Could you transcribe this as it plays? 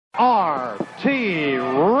R.T.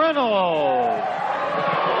 Reynolds.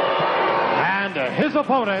 And his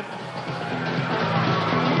opponent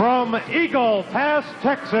from Eagle Pass,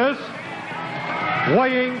 Texas,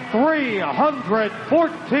 weighing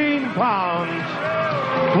 314 pounds,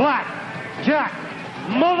 Blackjack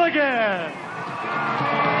Mulligan.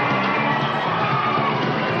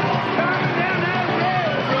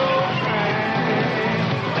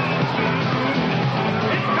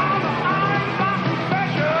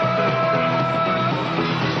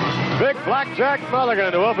 Big Blackjack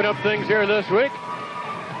Mulligan to open up things here this week.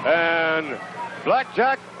 And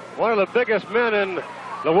Blackjack, one of the biggest men in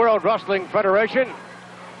the World Wrestling Federation.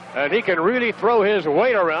 And he can really throw his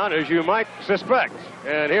weight around, as you might suspect.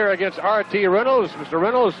 And here against R.T. Reynolds, Mr.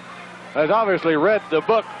 Reynolds has obviously read the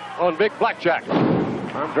book on Big Blackjack.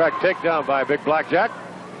 Arm drag takedown by Big Blackjack.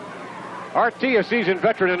 R.T. a seasoned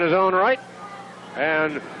veteran in his own right.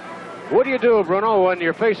 And what do you do, Bruno, when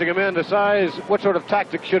you're facing a man the size? What sort of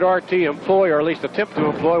tactics should R.T. employ, or at least attempt to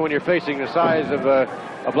employ, when you're facing the size of a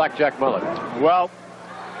Blackjack Mulligan? Well,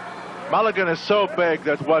 Mulligan is so big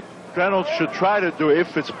that what Reynolds should try to do,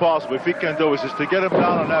 if it's possible, if he can do, is to get him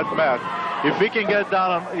down on that mat. If he can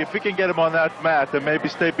get him on that mat, and maybe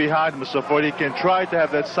stay behind him so forth, he can try to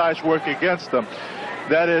have that size work against him.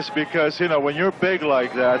 That is because, you know, when you're big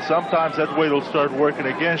like that, sometimes that weight will start working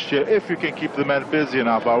against you if you can keep the man busy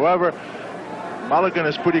enough. However, Mulligan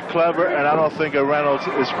is pretty clever, and I don't think Reynolds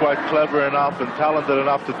is quite clever enough and talented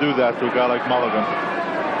enough to do that to a guy like Mulligan.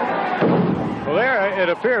 Well, there it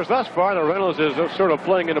appears thus far that Reynolds is sort of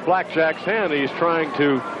playing into Blackjack's hand. He's trying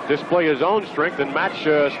to display his own strength and match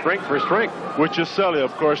strength for strength. Which is silly,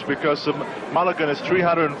 of course, because Mulligan is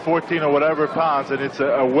 314 or whatever pounds, and it's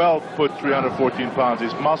a well-put 314 pounds.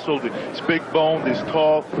 He's muscled, he's big-boned, he's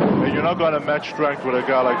tall, and you're not going to match strength with a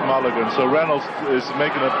guy like Mulligan. So Reynolds is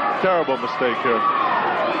making a terrible mistake here.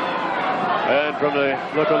 And from the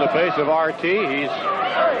look on the face of R.T., he's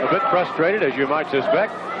a bit frustrated, as you might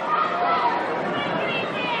suspect.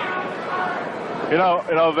 You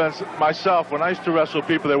know, Vince, myself, when I used to wrestle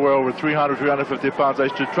people that were over 300, 350 pounds, I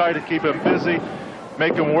used to try to keep them busy,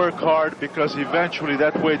 make them work hard, because eventually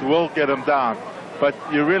that weight will get them down. But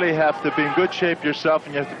you really have to be in good shape yourself,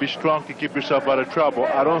 and you have to be strong to keep yourself out of trouble.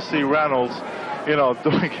 I don't see Reynolds, you know,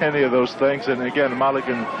 doing any of those things. And again,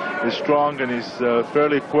 Mulligan is strong, and he's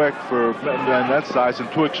fairly quick for that size,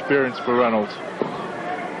 and too experienced for Reynolds.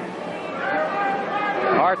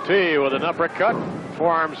 R.T. with an uppercut,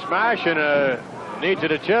 forearm smash, and a knee to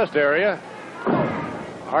the chest area.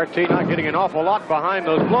 R.T. not getting an awful lot behind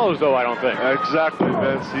those blows, though, I don't think. Exactly,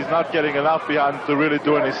 Vince. He's not getting enough behind to really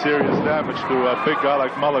do any serious damage to a big guy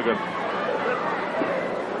like Mulligan.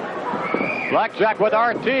 Blackjack with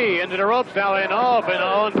R.T. into the ropes now, and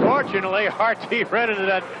unfortunately, R.T. ran into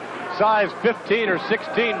that size 15 or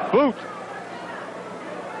 16 boot.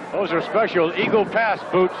 Those are special Eagle Pass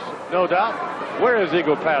boots, no doubt. Where is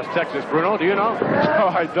Eagle Pass, Texas, Bruno? Do you know? No,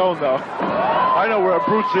 I don't know. I know where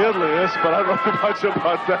Abruzzo, Italy is, but I don't know much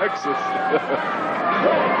about Texas.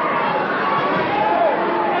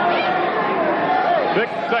 Big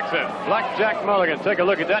Texan, Blackjack Mulligan. Take a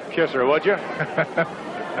look at that kisser, would you?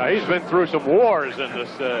 Now, he's been through some wars in this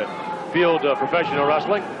field of professional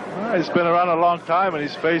wrestling. He's been around a long time, and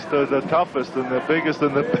he's faced the toughest and the biggest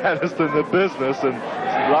and the baddest in the business, and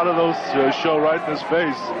a lot of those show right in his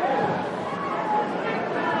face.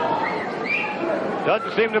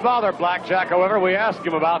 Doesn't seem to bother Blackjack, however. We ask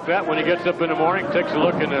him about that when he gets up in the morning, takes a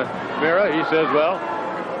look in the mirror. He says, well,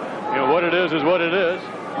 you know, what it is what it is.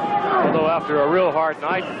 Although after a real hard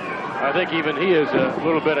night, I think even he is a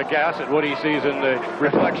little bit aghast at what he sees in the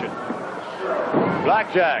reflection.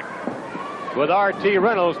 Blackjack with R.T.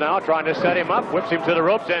 Reynolds now trying to set him up, whips him to the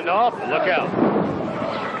ropes, and off. Look out.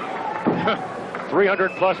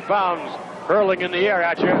 300-plus pounds hurling in the air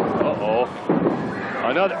at you. Uh-oh.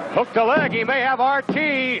 Another hook to leg. He may have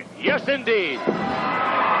R.T. Yes, indeed.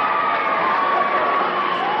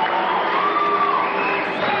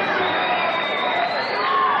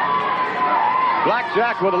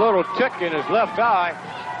 Blackjack with a little tick in his left eye.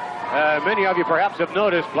 Many of you perhaps have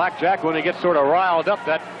noticed Blackjack, when he gets sort of riled up,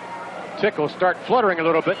 that tick will start fluttering a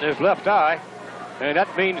little bit in his left eye. And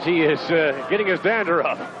that means he is getting his dander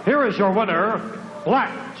up. Here is your winner,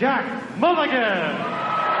 Blackjack Mulligan.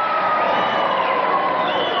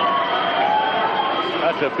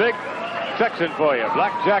 That's a big Texan for you.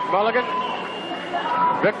 Blackjack Mulligan,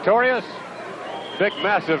 victorious, big,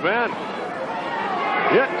 massive man.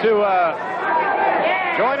 Yet to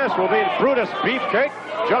join us will be Brutus Beefcake,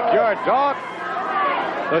 Junkyard Dog.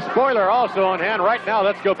 The spoiler also on hand right now.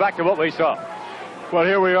 Let's go back to what we saw. Well,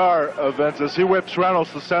 here we are, Vince, as he whips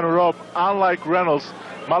Reynolds to center rope. Unlike Reynolds,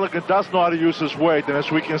 Mulligan does know how to use his weight, and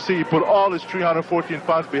as we can see, he put all his 314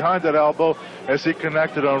 pounds behind that elbow as he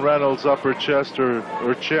connected on Reynolds' upper chest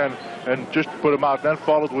or chin and just put him out. Then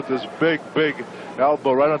followed with this big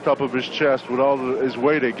elbow right on top of his chest with all his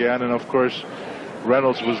weight again, and of course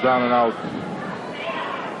Reynolds was down and out.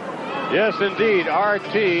 Yes, indeed,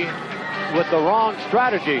 RT with the wrong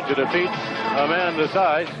strategy to defeat a man the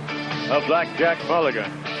size of Blackjack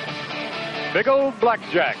Mulligan. Big old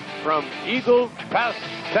Blackjack from Eagle Pass,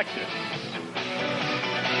 Texas.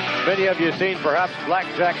 Many of you seen perhaps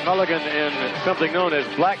Blackjack Mulligan in something known as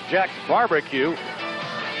Blackjack's Barbecue,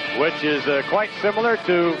 which is quite similar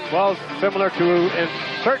to, well, in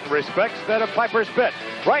certain respects, that of Piper's Pit.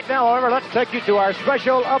 Right now, however, let's take you to our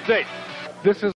special update. This is